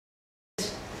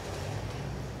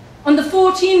On the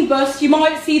 14 bus, you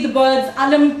might see the words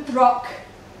Alam Throck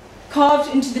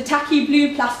carved into the tacky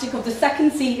blue plastic of the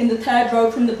second seat in the third row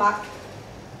from the back.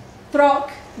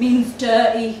 Throck means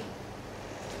dirty,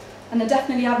 and I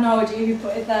definitely have no idea who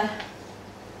put it there.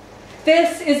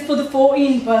 This is for the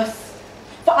 14 bus,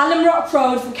 for Alam Rock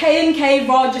Road, for K&K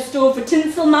Raja Store, for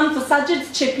Tinselman, for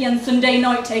Sajid's Chippy and Sunday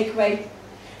Night Takeaway,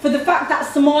 for the fact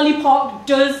that Somali Park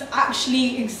does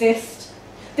actually exist.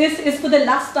 This is for the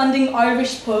last standing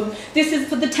Irish pub. This is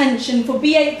for the tension, for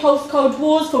B8 postcode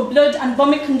wars, for blood and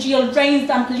vomit congealed drains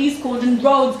down police cordoned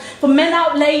roads, for men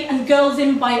out late and girls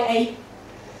in by 8.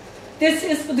 This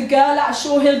is for the girl at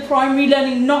Shore Hill Primary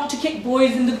learning not to kick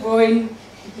boys in the groin.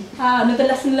 Another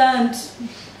lesson learned.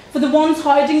 For the ones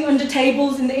hiding under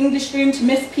tables in the English room to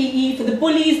miss PE, for the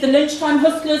bullies, the lunchtime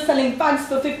hustlers selling bags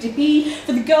for 50p,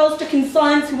 for the girl stuck in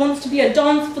science who wants to be a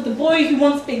dancer, for the boy who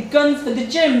wants big guns, for the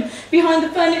gym behind the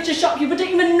furniture shop you wouldn't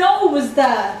even know was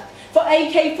there, for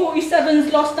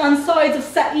AK-47s lost down sides of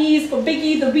settees, for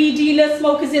Biggie, the weed dealer,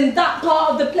 smokers in that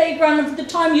part of the playground, and for the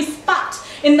time you spat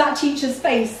in that teacher's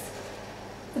face,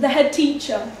 for the head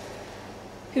teacher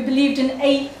who believed in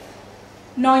 8th,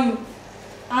 9th,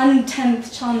 and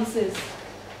 10th chances.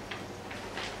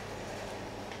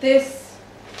 This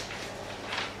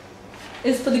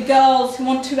is for the girls who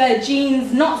want to wear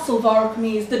jeans, not Salvara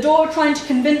kameez, the daughter trying to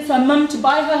convince her mum to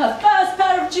buy her first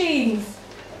pair of jeans.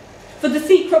 For the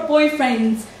secret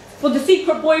boyfriends,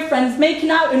 making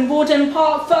out in Warden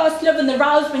Park, first love and the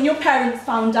rows when your parents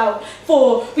found out.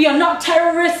 For we are not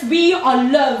terrorists, we are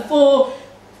love. For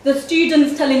the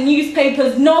students telling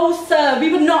newspapers, no sir,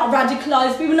 we were not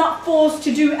radicalised, we were not forced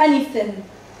to do anything.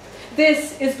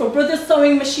 This is for brothers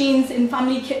sewing machines in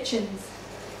family kitchens.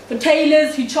 For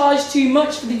tailors who charge too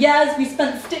much for the years we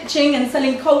spent stitching and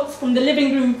selling coats from the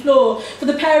living room floor. For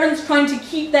the parents trying to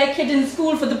keep their kid in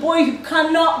school. For the boy who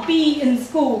cannot be in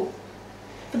school.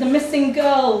 For the missing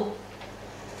girl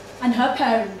and her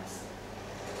parents.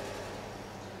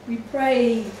 We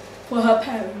pray for her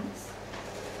parents.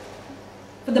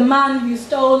 For the man who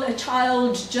stole a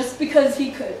child just because he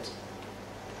could.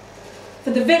 For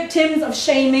the victims of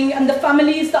shaming and the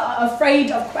families that are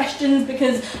afraid of questions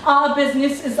because our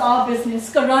business is our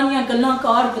business.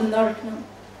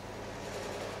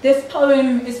 This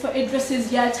poem is for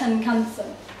Idris's year 10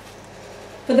 cancer.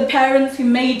 For the parents who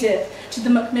made it to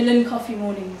the Macmillan coffee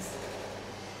mornings.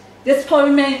 This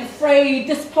poem ain't afraid,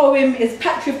 this poem is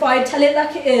petrified, tell it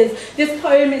like it is. This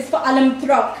poem is for Alam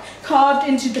Throck, carved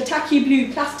into the tacky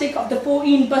blue plastic of the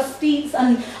 14 bus seats,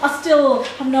 and I still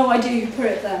have no idea who put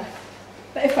it there.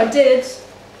 But if I did,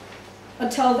 I'd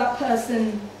tell that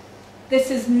person, this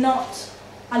is not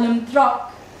Alam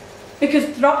Throck, because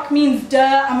Throck means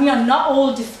dirt, and we are not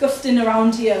all disgusting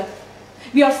around here.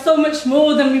 We are so much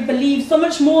more than we believe, so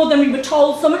much more than we were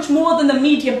told, so much more than the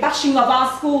media bashing of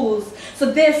our schools.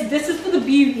 So this is for the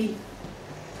beauty.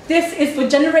 This is for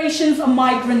generations of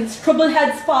migrants, trouble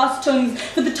heads, fast tongues,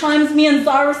 for the times me and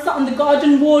Zara sat on the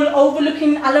garden wall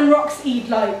overlooking Alan Rock's Eid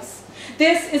lights.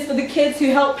 This is for the kids who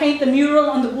helped paint the mural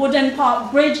on the Warden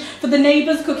Park Bridge, for the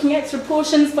neighbours cooking extra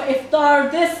portions for iftar.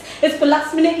 This is for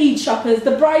last-minute Eid shoppers,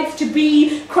 the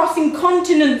brides-to-be crossing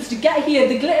continents to get here,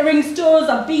 the glittering stores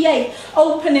of B8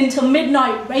 open until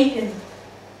midnight, waiting.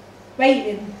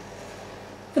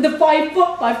 For the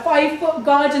 5-foot by 5-foot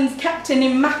gardens kept in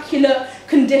immaculate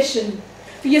condition.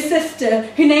 For your sister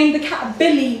who named the cat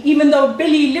Billy, even though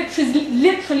Billy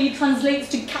literally translates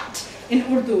to cat in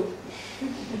Urdu.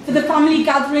 For the family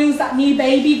gatherings, that new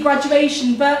baby,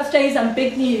 graduation, birthdays and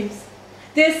big news.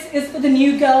 This is for the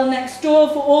new girl next door,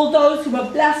 for all those who were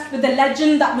blessed with the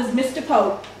legend that was Mr.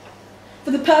 Pope.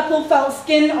 For the purple felt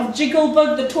skin of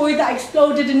Jigglebug, the toy that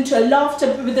exploded into a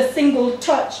laughter with a single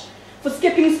touch. For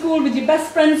skipping school with your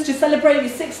best friends to celebrate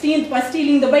your 16th by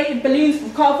stealing the weighted balloons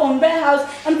from Carphone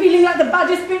Warehouse and feeling like the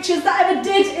baddest bitches that ever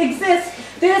did exist.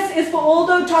 This is for all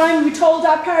the time we told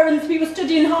our parents we were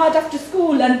studying hard after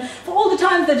school, and for all the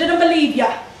times they didn't believe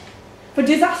ya. For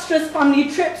disastrous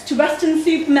family trips to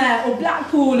Weston-super-Mare or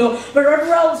Blackpool or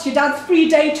wherever else your dad's free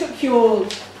day took you all.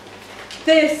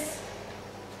 This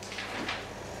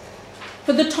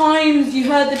for the times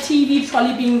you heard the TV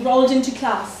trolley being rolled into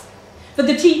class. For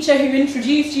the teacher who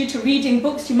introduced you to reading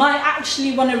books you might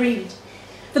actually want to read.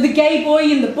 For the gay boy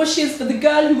in the bushes, for the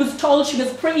girl who was told she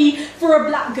was pretty for a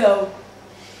black girl.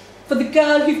 For the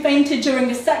girl who fainted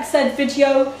during a sex ed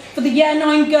video. For the year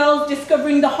 9 girls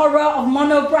discovering the horror of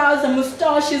monobrows and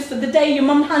moustaches, for the day your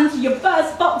mum hands you your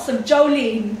first box of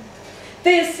Jolene.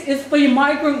 This is for your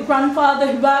migrant grandfather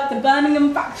who worked the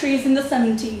Birmingham factories in the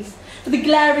 70s. For the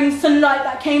glaring sunlight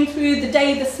that came through the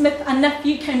day the Smith and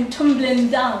nephew came tumbling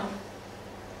down.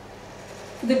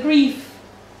 For the grief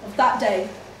of of that day,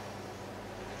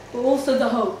 but also the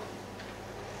hope.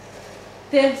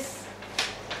 This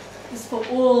is for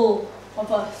all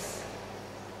of us.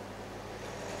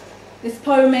 This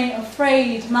poem ain't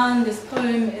afraid, man, this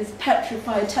poem is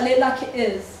petrified. Tell it like it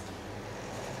is.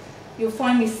 You'll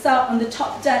find me sat on the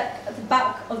top deck at the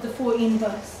back of the 14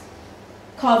 bus,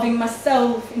 carving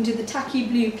myself into the tacky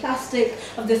blue plastic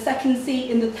of the second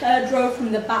seat in the third row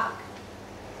from the back.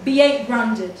 B8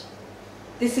 branded.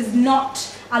 This is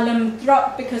not Alam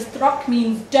Throck, because Throck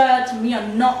means dirt and we are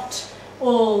not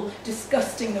all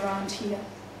disgusting around here.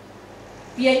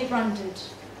 B8 branded.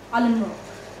 Alam Rock.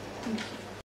 Thank you.